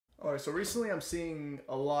All right, so recently I'm seeing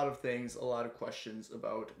a lot of things, a lot of questions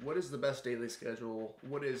about what is the best daily schedule,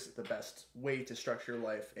 what is the best way to structure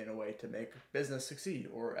life in a way to make business succeed,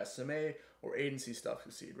 or SMA or agency stuff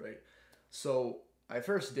succeed, right? So I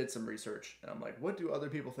first did some research and I'm like, what do other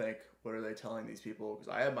people think? What are they telling these people? Because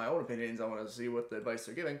I have my own opinions, I want to see what the advice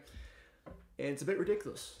they're giving, and it's a bit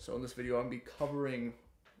ridiculous. So in this video, I'm going to be covering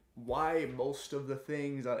why most of the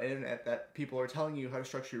things on the internet that people are telling you how to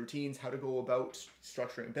structure your routines, how to go about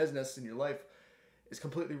structuring business in your life is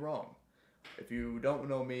completely wrong. If you don't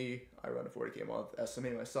know me, I run a 40K a month SMA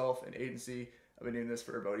myself, an agency. I've been doing this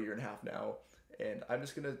for about a year and a half now, and I'm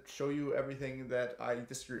just going to show you everything that I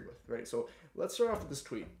disagree with, right? So let's start off with this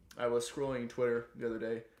tweet. I was scrolling Twitter the other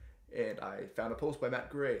day, and I found a post by Matt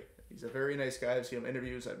Gray. He's a very nice guy. I've seen him in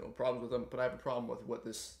interviews. I have no problems with him, but I have a problem with what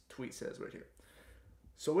this tweet says right here.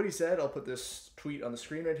 So what he said, I'll put this tweet on the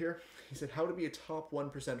screen right here. He said, how to be a top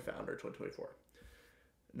 1% founder 2024.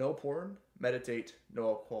 No porn, meditate, no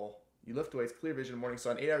alcohol. You lift weights, clear vision, morning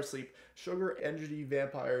sun, 8 hours sleep, sugar, energy,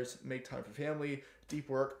 vampires, make time for family, deep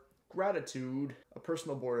work, gratitude, a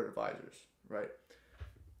personal board of advisors, right?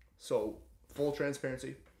 So full transparency,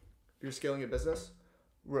 if you're scaling a business,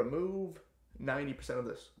 remove 90% of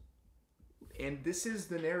this. And this is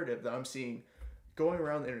the narrative that I'm seeing going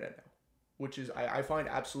around the internet now, which is I find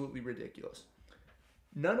absolutely ridiculous.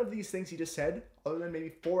 None of these things he just said, other than maybe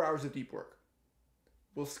 4 hours of deep work,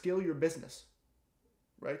 will scale your business,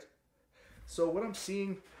 right? So what I'm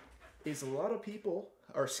seeing is a lot of people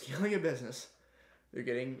are scaling a business, they're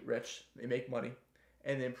getting rich, they make money,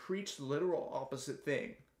 and then preach the literal opposite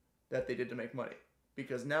thing that they did to make money.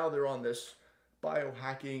 Because now they're on this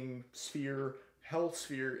biohacking sphere, health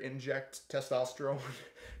sphere, inject testosterone,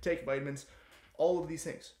 take vitamins, all of these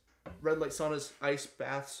things. Red light saunas, ice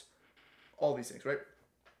baths, all these things, right?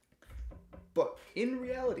 But in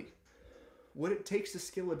reality, what it takes to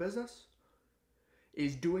scale a business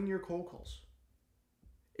is doing your cold calls,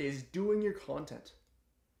 is doing your content,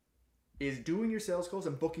 is doing your sales calls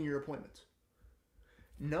and booking your appointments.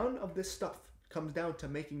 None of this stuff comes down to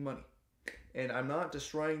making money. And I'm not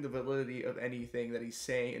destroying the validity of anything that he's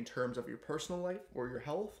saying in terms of your personal life or your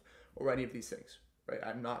health or any of these things, right?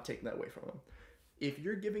 I'm not taking that away from him. If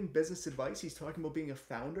you're giving business advice, he's talking about being a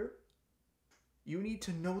founder, you need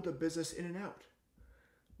to know the business in and out.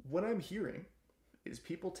 What I'm hearing is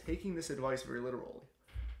people taking this advice very literally.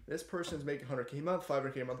 This person's making 100K a month,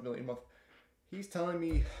 500K a month, $1 million a month. He's telling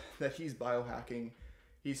me that he's biohacking.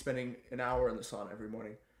 He's spending an hour in the sauna every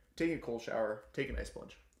morning, taking a cold shower, taking an ice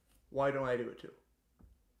plunge. Why don't I do it too?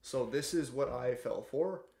 So this is what I fell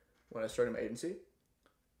for when I started my agency.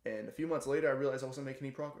 And a few months later, I realized I wasn't making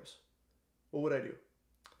any progress. What would I do?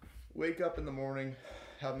 Wake up in the morning,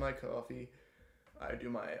 have my coffee, I do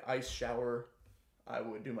my ice shower, I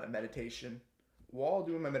would do my meditation. While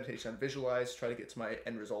doing my meditation, I'd visualize, try to get to my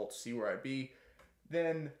end result, see where I'd be.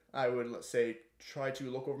 Then I would, let's say, try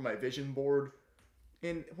to look over my vision board.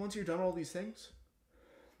 And once you're done all these things,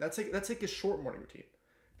 that's like a short morning routine.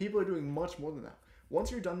 People are doing much more than that.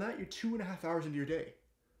 Once you're done that, you're 2.5 hours into your day.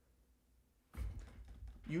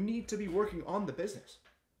 You need to be working on the business.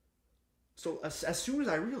 So as soon as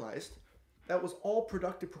I realized, that was all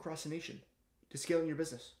productive procrastination to scaling your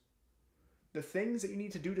business. The things that you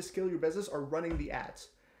need to do to scale your business are running the ads.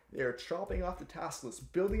 They're chopping off the task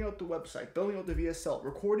list, building out the website, building out the VSL,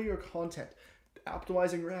 recording your content,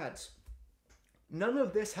 optimizing your ads. None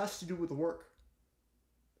of this has to do with work.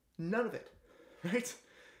 None of it, right?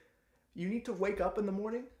 You need to wake up in the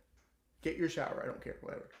morning, get your shower, I don't care,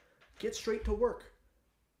 whatever. Get straight to work.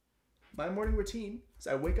 My morning routine is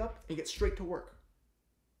I wake up and get straight to work.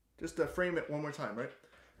 Just to frame it one more time, right?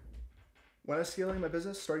 When I was scaling my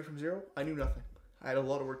business, starting from zero, I knew nothing. I had a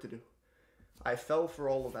lot of work to do. I fell for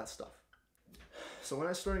all of that stuff. So when I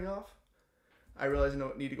was starting off, I realized I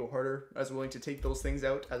need to go harder. I was willing to take those things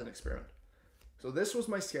out as an experiment. So this was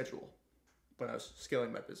my schedule when I was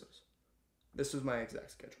scaling my business. This was my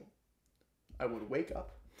exact schedule. I would wake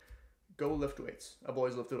up, go lift weights. I've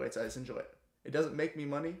always lifted weights. I just enjoy it. It doesn't make me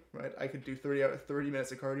money, right? I could do 30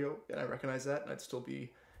 minutes of cardio, and I recognize that, and I'd still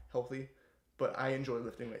be healthy. But I enjoy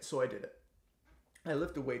lifting weights, so I did it. I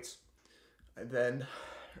lifted weights. I then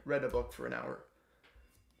read a book for an hour.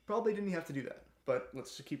 Probably didn't have to do that, but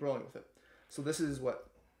let's just keep rolling with it. So this is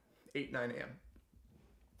what, 8, 9 a.m.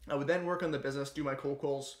 I would then work on the business, do my cold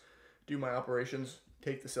calls, do my operations,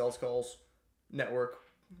 take the sales calls, network,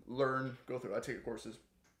 learn, go through, I take courses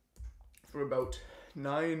for about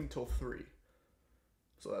 9 till 3.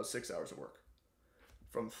 So that was 6 hours of work.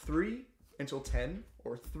 From 3 until 10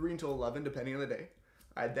 or 3 until 11, depending on the day,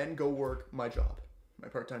 I'd then go work my job, my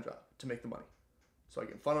part-time job, to make the money. So I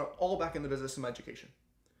can funnel it all back in the business and my education.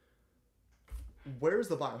 Where's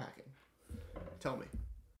the biohacking? Tell me.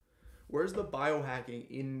 Where's the biohacking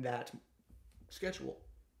in that schedule?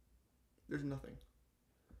 There's nothing.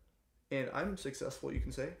 And I'm successful, you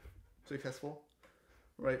can say. Successful.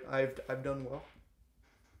 Right? I've done well.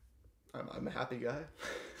 I'm a happy guy.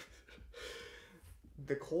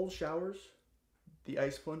 The cold showers, the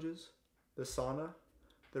ice plunges, the sauna,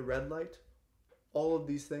 the red light, all of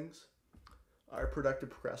these things are productive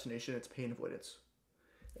procrastination. It's pain avoidance.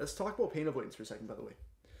 Let's talk about pain avoidance for a second, by the way,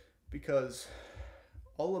 because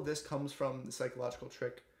all of this comes from the psychological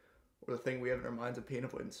trick or the thing we have in our minds of pain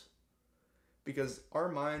avoidance. Because our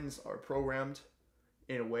minds are programmed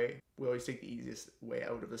in a way, we always take the easiest way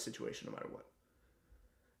out of the situation no matter what.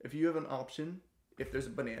 If you have an option, if there's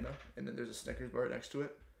a banana and then there's a Snickers bar next to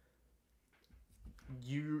it,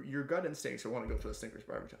 your gut instincts will want to go for the Snickers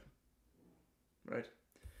bar every time, right?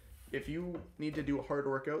 If you need to do a hard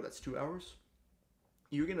workout that's 2 hours,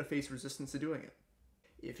 you're going to face resistance to doing it.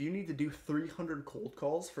 If you need to do 300 cold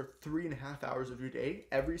calls for 3.5 hours of your day,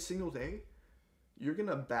 every single day, you're going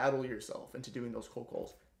to battle yourself into doing those cold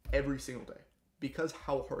calls every single day because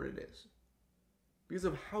how hard it is. Because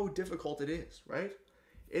of how difficult it is, right?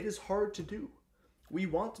 It is hard to do. We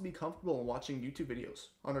want to be comfortable in watching YouTube videos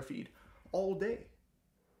on our feed all day.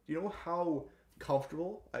 Do you know how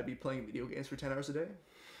comfortable I'd be playing video games for 10 hours a day?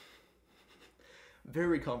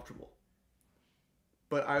 Very comfortable.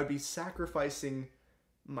 But I would be sacrificing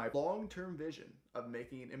my long-term vision of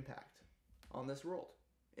making an impact on this world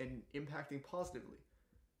and impacting positively.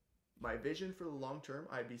 My vision for the long term,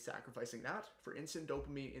 I'd be sacrificing that for instant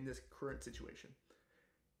dopamine in this current situation.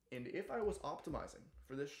 And if I was optimizing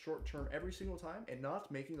for this short term every single time and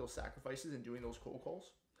not making those sacrifices and doing those cold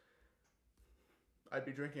calls, I'd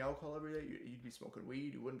be drinking alcohol every day, you'd be smoking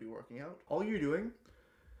weed, you wouldn't be working out. All you're doing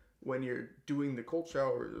when you're doing the cold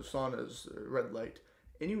showers, the saunas, the red light,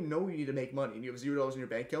 and you know you need to make money and you have $0 in your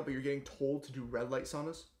bank account, but you're getting told to do red light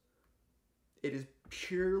saunas, it is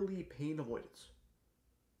purely pain avoidance.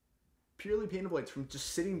 Purely pain avoidance from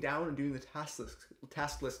just sitting down and doing the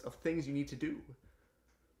task list of things you need to do.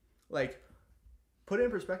 Like, put it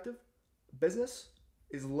in perspective, business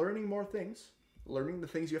is learning more things, learning the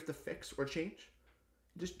things you have to fix or change,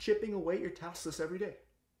 just chipping away at your task list every day.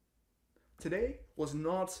 Today was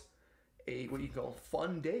not a, what you call,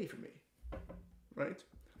 fun day for me, right?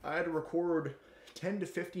 I had to record 10 to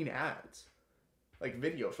 15 ads, like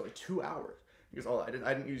videos for like 2 hours, because I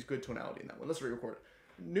didn't use good tonality in that one. Let's re-record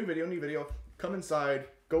it. New video, come inside,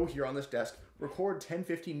 go here on this desk, record 10,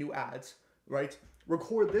 15 new ads, right?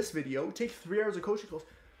 Record this video, take 3 hours of coaching calls.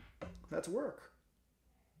 That's work.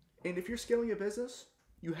 And if you're scaling a business,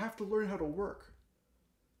 you have to learn how to work.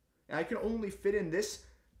 And I can only fit in this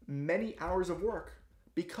many hours of work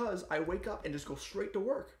because I wake up and just go straight to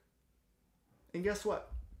work. And guess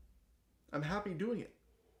what? I'm happy doing it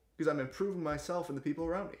because I'm improving myself and the people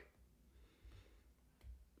around me.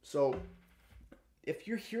 So if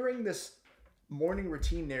you're hearing this morning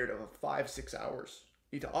routine narrative of 5-6 hours,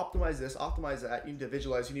 you need to optimize this, optimize that, you need to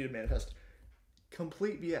visualize, you need to manifest,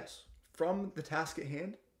 complete BS from the task at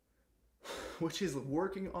hand, which is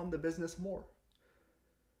working on the business more,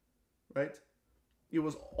 right? It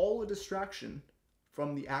was all a distraction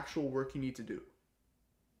from the actual work you need to do,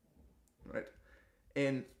 right?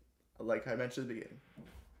 And like I mentioned at the beginning,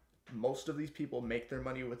 most of these people make their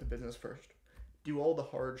money with the business first, do all the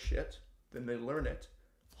hard shit, then they learn it,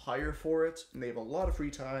 hire for it, and they have a lot of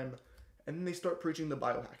free time, and then they start preaching the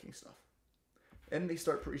biohacking stuff. Then they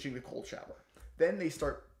start preaching the cold shower. Then they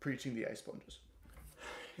start preaching the ice plunges.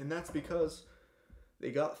 And that's because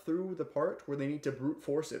they got through the part where they need to brute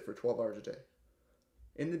force it for 12 hours a day.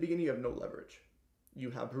 In the beginning, you have no leverage.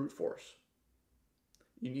 You have brute force.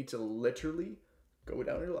 You need to literally go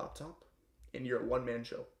down your laptop and you're a one-man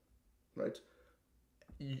show, right?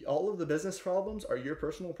 All of the business problems are your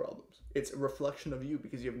personal problems. It's a reflection of you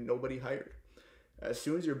because you have nobody hired. As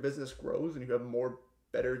soon as your business grows and you have more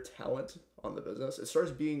better talent on the business, it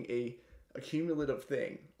starts being a cumulative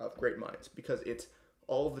thing of great minds because it's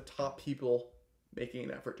all of the top people making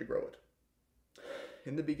an effort to grow it.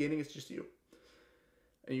 In the beginning, it's just you.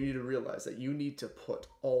 And you need to realize that you need to put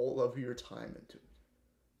all of your time into it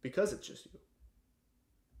because it's just you.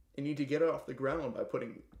 You need to get it off the ground by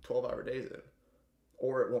putting 12-hour days in,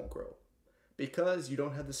 or it won't grow because you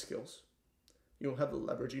don't have the skills. You don't have the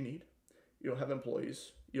leverage you need. You don't have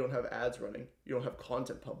employees. You don't have ads running. You don't have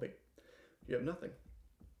content pumping. You have nothing.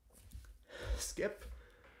 Skip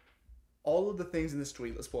all of the things in this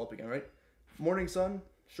tweet. Let's pull up again, right? Morning sun,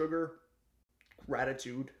 sugar,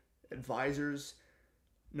 gratitude, advisors.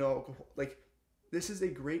 No, like this is a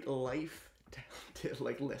great life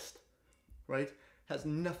like list, right? Has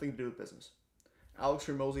nothing to do with business. Alex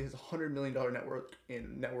Hormozy has $100 million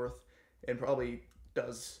net worth and probably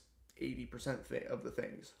does 80% of the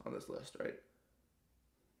things on this list, right?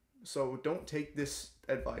 So don't take this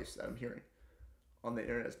advice that I'm hearing on the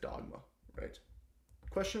internet as dogma, right?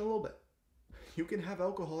 Question a little bit. You can have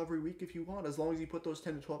alcohol every week if you want, as long as you put those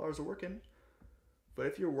 10 to 12 hours of work in. But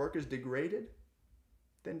if your work is degraded,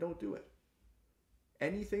 then don't do it.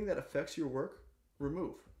 Anything that affects your work,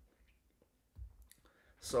 remove.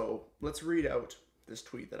 So let's read out this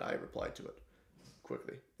tweet that I replied to it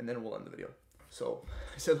quickly, and then we'll end the video. So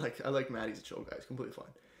I said, I like Maddie's a chill guy. It's completely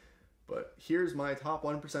fine. But here's my top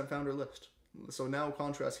 1% founder list. So now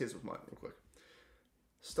contrast his with mine real quick.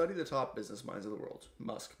 Study the top business minds of the world.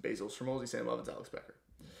 Musk, Bezos, Hormozy, Sam Evans, Alex Becker.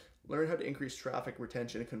 Learn how to increase traffic,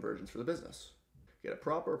 retention, and conversions for the business. Get a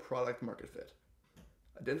proper product market fit.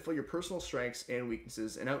 Identify your personal strengths and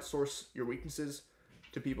weaknesses and outsource your weaknesses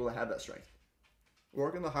to people that have that strength.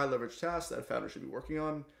 Work on the high leverage tasks that a founder should be working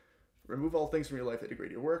on. Remove all things from your life that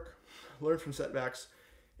degrade your work. Learn from setbacks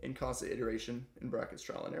in constant iteration, in brackets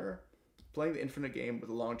trial and error. Playing the infinite game with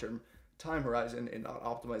a long-term time horizon and not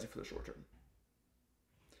optimizing for the short term.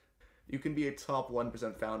 You can be a top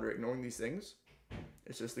 1% founder ignoring these things.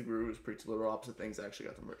 It's just the gurus preach the literal opposite things that actually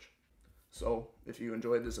got them rich. So if you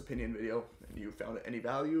enjoyed this opinion video and you found any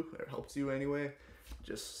value or it helps you anyway,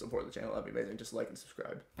 just support the channel. That'd be amazing. Just like and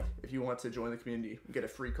subscribe. If you want to join the community and get a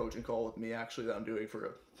free coaching call with me actually that I'm doing for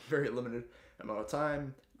a very limited amount of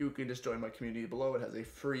time, you can just join my community below. It has a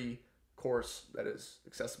free course that is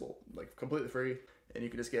accessible, completely free, and you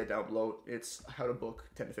can just get it down below. It's how to book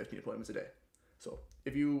 10 to 15 appointments a day. So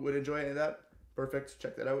if you would enjoy any of that, perfect.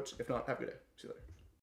 Check that out. If not, have a good day. See you later.